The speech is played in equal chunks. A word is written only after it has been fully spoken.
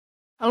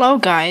Hello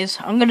guys,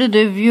 I'm going to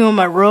do a review of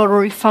my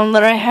Rotary phone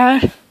that I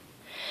had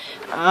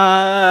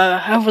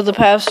over the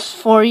past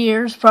 4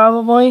 years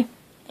probably,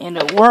 and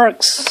it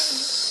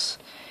works.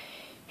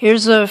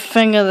 Here's a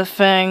thing of the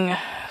thing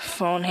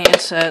phone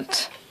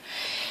handset,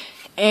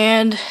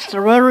 and the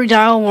rotary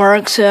dial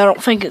works. I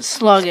don't think it's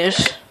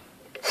sluggish.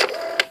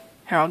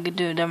 Here, I'll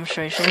do a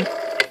demonstration.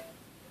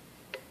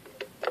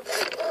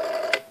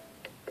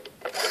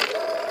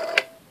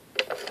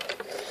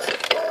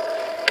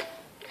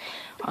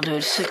 I'll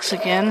do 6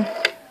 again.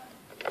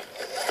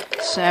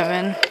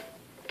 7,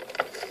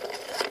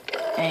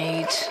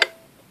 8.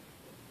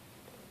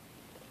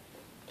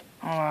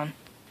 Hold on.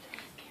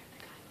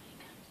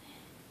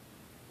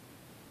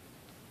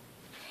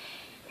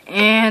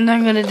 And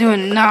I'm gonna do a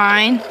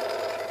 9.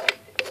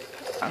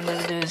 I'm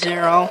gonna do a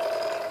 0.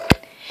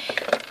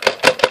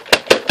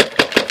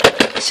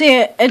 See,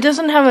 it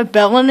doesn't have a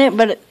bell in it,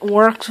 but it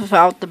works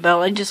without the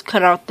bell. I just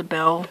cut out the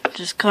bell.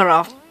 Just cut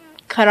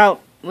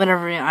out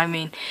whatever I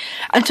mean.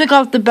 I took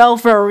off the bell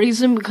for a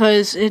reason,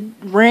 because it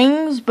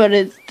rings, but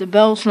the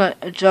bell's not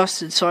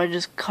adjusted, so I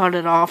just cut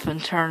it off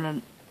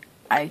and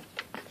I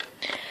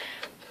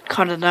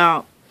cut it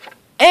out.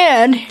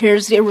 And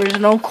here's the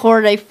original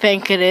cord, I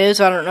think it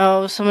is. I don't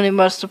know. Somebody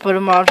must have put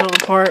a module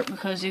port,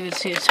 because you can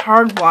see it's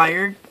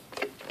hardwired.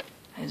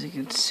 As you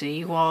can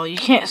see. Well, you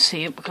can't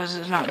see it because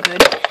it's not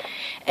good.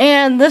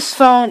 And this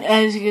phone,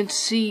 as you can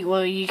see,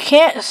 well, you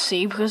can't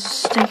see because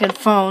it's a stinking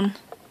phone.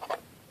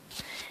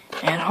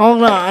 And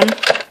hold on,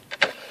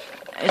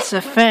 it's a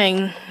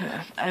thing.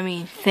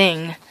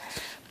 It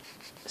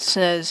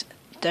says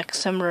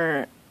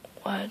December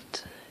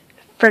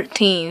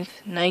 13th,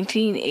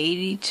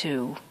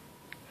 1982.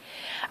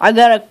 I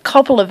got a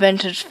couple of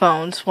vintage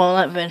phones. Well,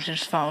 not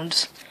vintage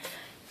phones.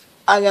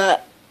 I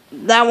got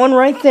that one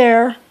right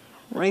there,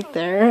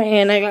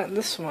 and I got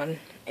this one.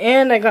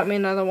 And I got me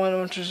another one,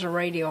 which is a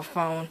radio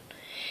phone.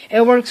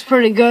 It works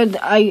pretty good.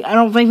 I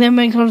don't think they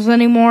make those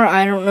anymore.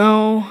 I don't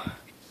know.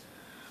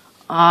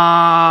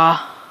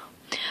 Oh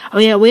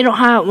yeah, we're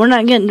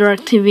not getting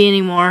DirecTV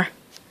anymore.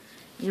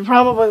 You're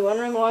probably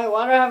wondering why do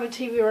I have a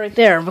TV right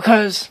there?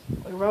 Because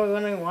you're probably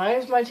wondering, why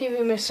is my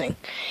TV missing?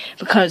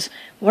 Because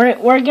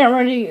we're getting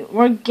ready to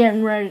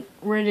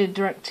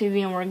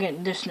DirecTV, and we're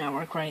getting Dish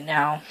Network right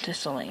now,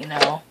 just to let you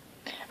know.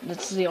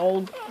 That's the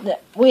old,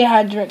 we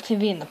had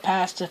DirecTV in the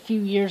past a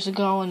few years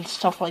ago and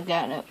stuff like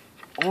that, and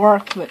it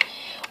worked, but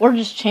we're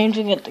just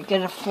changing it to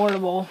get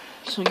affordable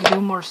so we can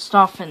do more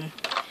stuff. And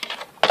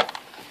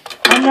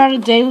I'm not a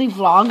daily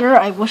vlogger.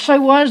 I wish I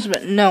was,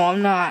 but no,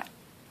 I'm not.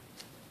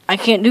 I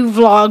can't do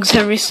vlogs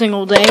every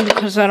single day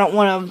because I don't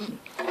want to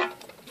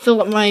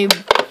fill up my...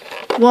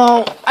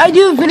 Well, I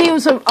do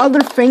videos of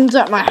other things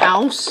at my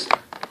house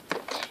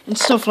and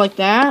stuff like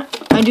that.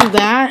 I do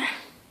that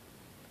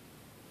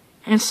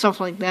and stuff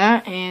like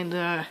that.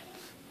 And,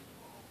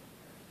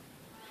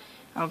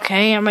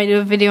 okay, I might do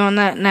a video on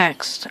that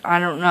next. I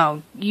don't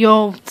know.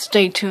 You'll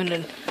stay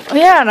tuned. Oh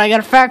yeah, and I got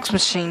a fax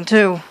machine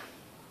too.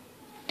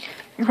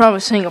 You're probably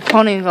seeing a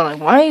pony and going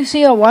like, why is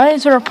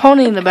there a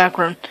pony in the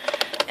background?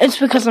 It's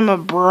because I'm a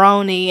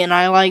brony and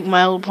I like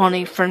My Little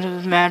Pony, Friends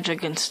with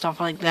Magic, and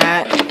stuff like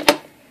that.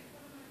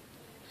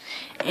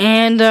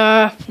 And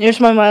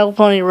here's my Little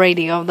Pony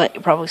radio that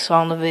you probably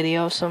saw in the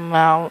video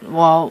somehow.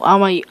 Well,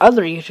 on my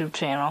other YouTube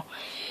channel.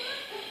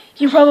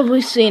 You've probably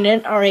seen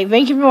it. Alright,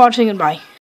 thank you for watching and bye.